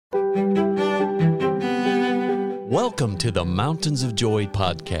Welcome to the Mountains of Joy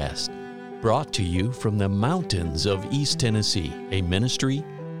podcast, brought to you from the mountains of East Tennessee, a ministry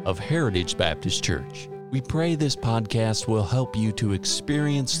of Heritage Baptist Church. We pray this podcast will help you to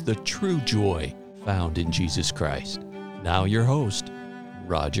experience the true joy found in Jesus Christ. Now your host,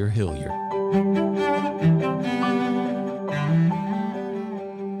 Roger Hilliard.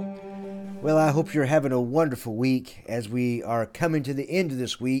 Well, I hope you're having a wonderful week as we are coming to the end of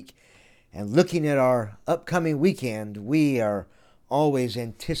this week and looking at our upcoming weekend. We are always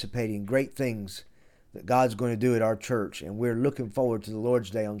anticipating great things that God's going to do at our church, and we're looking forward to the Lord's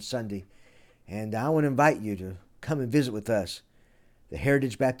Day on Sunday. And I want to invite you to come and visit with us, the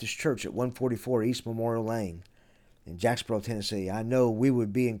Heritage Baptist Church at 144 East Memorial Lane in Jacksboro, Tennessee. I know we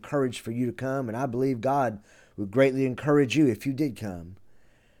would be encouraged for you to come, and I believe God would greatly encourage you if you did come.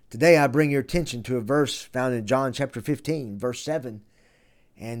 Today I bring your attention to a verse found in John chapter 15, verse 7.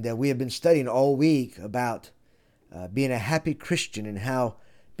 And we have been studying all week about being a happy Christian, and how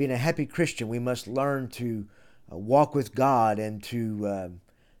being a happy Christian we must learn to walk with God and to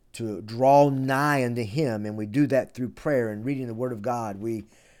draw nigh unto Him. And we do that through prayer and reading the Word of God. We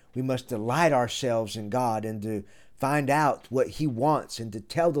must delight ourselves in God and to find out what He wants and to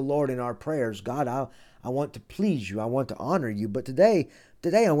tell the Lord in our prayers, God, I want to please you. I want to honor you. But today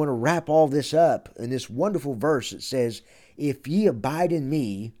I want to wrap all this up in this wonderful verse that says, if ye abide in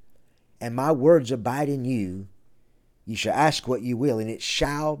me, and my words abide in you, ye shall ask what ye will, and it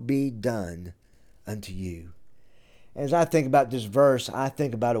shall be done unto you. As I think about this verse, I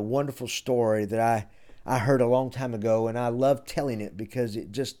think about a wonderful story that I heard a long time ago, and I love telling it because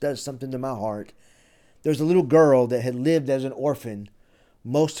it just does something to my heart. There's a little girl that had lived as an orphan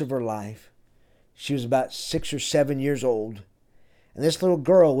most of her life. She was about 6 or 7 years old. And this little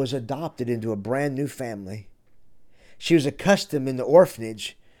girl was adopted into a brand new family. She was accustomed in the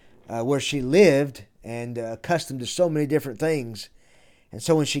orphanage where she lived and accustomed to so many different things. And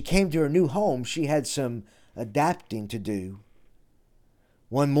so when she came to her new home, she had some adapting to do.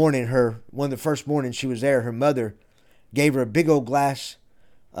 One morning, one of the first mornings she was there, her mother gave her a big old glass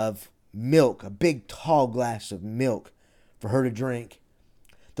of milk, a big tall glass of milk for her to drink.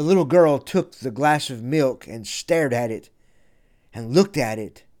 The little girl took the glass of milk and stared at it and looked at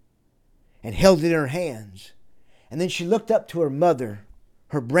it and held it in her hands. And then she looked up to her mother,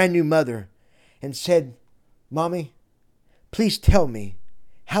 her brand new mother, and said, Mommy, please tell me,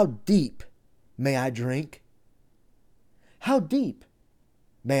 how deep may I drink? How deep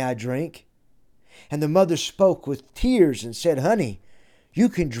may I drink? And the mother spoke with tears and said, Honey, you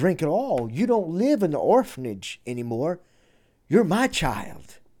can drink it all. You don't live in the orphanage anymore. You're my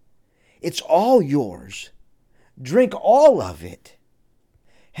child. It's all yours. Drink all of it.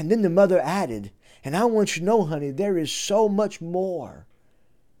 And then the mother added, and I want you to know, honey, there is so much more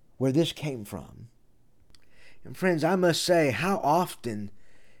where this came from. And friends, I must say, how often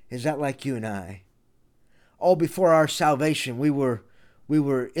is that like you and I? All before our salvation, we were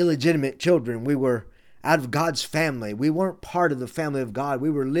illegitimate children. We were out of God's family. We weren't part of the family of God.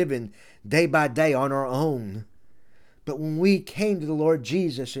 We were living day by day on our own. But when we came to the Lord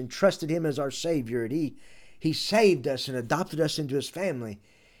Jesus and trusted Him as our Savior, and He saved us and adopted us into His family,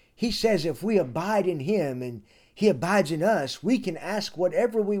 He says if we abide in Him and He abides in us, we can ask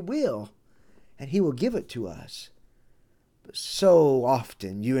whatever we will, and He will give it to us. But so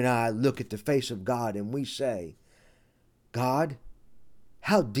often you and I look at the face of God and we say, God,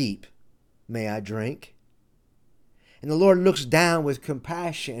 how deep may I drink? And the Lord looks down with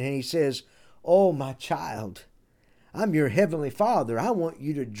compassion and He says, oh, my child, I'm your heavenly Father. I want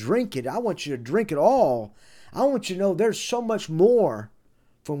you to drink it. I want you to drink it all. I want you to know there's so much more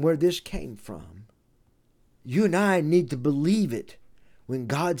from where this came from. You and I need to believe it when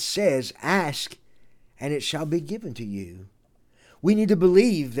God says, ask and it shall be given to you. We need to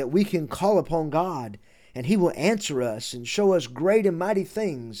believe that we can call upon God and He will answer us and show us great and mighty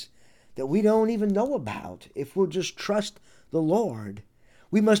things that we don't even know about if we'll just trust the Lord.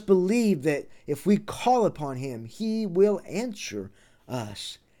 We must believe that if we call upon Him, He will answer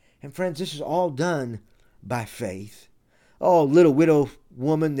us. And friends, this is all done by faith. Oh, little widow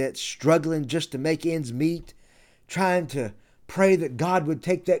woman that's struggling just to make ends meet, trying to pray that God would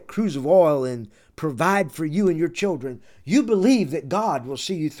take that cruse of oil and provide for you and your children. You believe that God will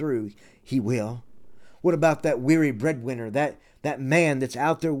see you through. He will. What about that weary breadwinner, that man that's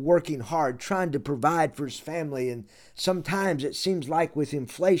out there working hard, trying to provide for his family? And sometimes it seems like with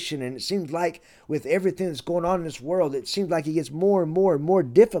inflation, and it seems like with everything that's going on in this world, it seems like it gets more and more and more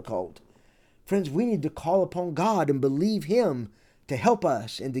difficult. Friends, we need to call upon God and believe Him to help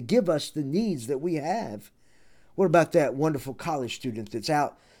us and to give us the needs that we have. What about that wonderful college student that's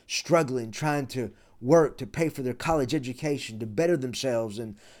out struggling, trying to work to pay for their college education, to better themselves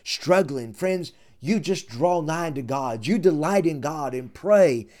and struggling. Friends, you just draw nigh to God. You delight in God and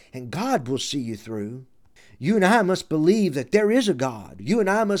pray, and God will see you through. You and I must believe that there is a God. You and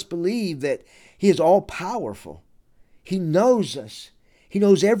I must believe that He is all-powerful. He knows us. He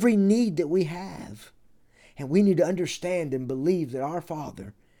knows every need that we have. And we need to understand and believe that our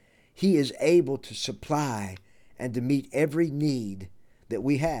Father, He is able to supply and to meet every need that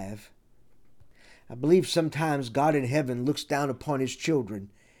we have. I believe sometimes God in heaven looks down upon His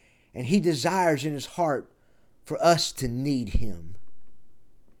children, and He desires in His heart for us to need Him.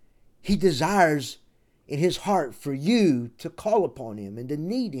 He desires in His heart for you to call upon Him and to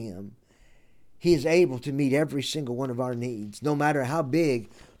need Him. He is able to meet every single one of our needs. No matter how big,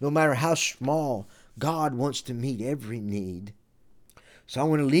 no matter how small, God wants to meet every need. So I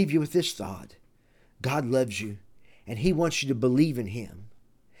want to leave you with this thought. God loves you, and He wants you to believe in Him.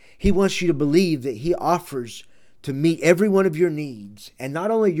 He wants you to believe that He offers to meet every one of your needs. And not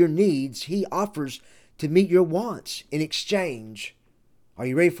only your needs, He offers to meet your wants in exchange. Are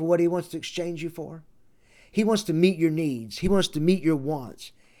you ready for what He wants to exchange you for? He wants to meet your needs. He wants to meet your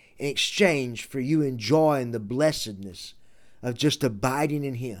wants in exchange for you enjoying the blessedness of just abiding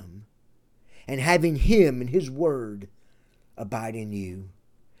in Him and having Him and His Word abide in you.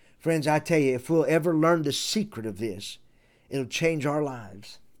 Friends, I tell you, if we'll ever learn the secret of this, it'll change our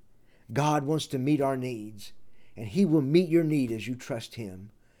lives. God wants to meet our needs, and He will meet your need as you trust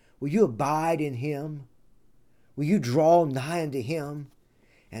Him. Will you abide in Him? Will you draw nigh unto Him?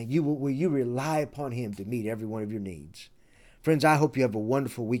 And will you rely upon Him to meet every one of your needs? Friends, I hope you have a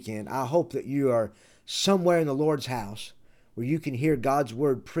wonderful weekend. I hope that you are somewhere in the Lord's house where you can hear God's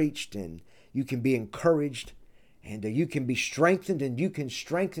Word preached and you can be encouraged and you can be strengthened and you can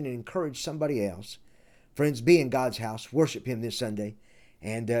strengthen and encourage somebody else. Friends, be in God's house. Worship Him this Sunday.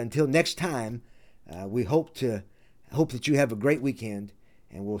 And until next time, we hope that you have a great weekend,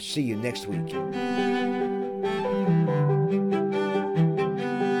 and we'll see you next week.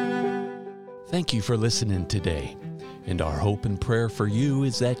 Thank you for listening today. And our hope and prayer for you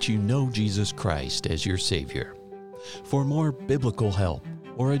is that you know Jesus Christ as your Savior. For more biblical help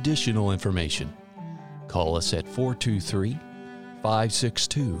or additional information, call us at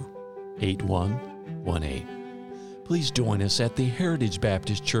 423-562-8118. Please join us at the Heritage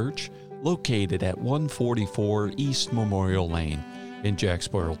Baptist Church, located at 144 East Memorial Lane in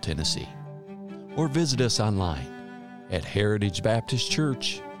Jacksboro, Tennessee. Or visit us online at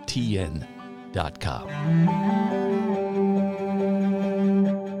heritagebaptistchurchtn.com.